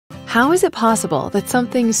How is it possible that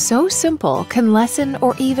something so simple can lessen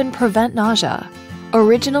or even prevent nausea?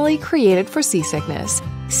 Originally created for seasickness,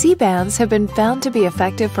 C-bands have been found to be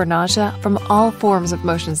effective for nausea from all forms of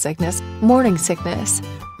motion sickness, morning sickness,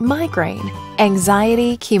 migraine,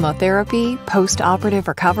 anxiety, chemotherapy, post-operative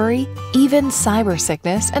recovery, even cyber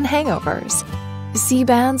sickness and hangovers.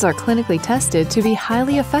 C-bands are clinically tested to be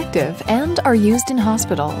highly effective and are used in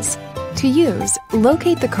hospitals. To use,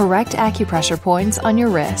 locate the correct acupressure points on your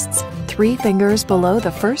wrists, 3 fingers below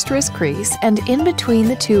the first wrist crease and in between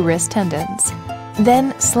the 2 wrist tendons.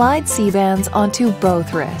 Then slide C-bands onto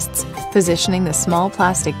both wrists, positioning the small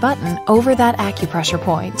plastic button over that acupressure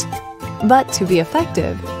point. But to be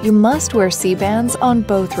effective, you must wear C-bands on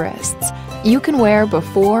both wrists. You can wear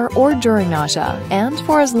before or during nausea and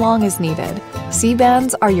for as long as needed.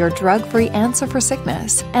 C-bands are your drug-free answer for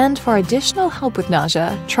sickness, and for additional help with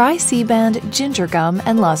nausea, try C-band ginger gum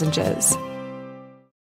and lozenges.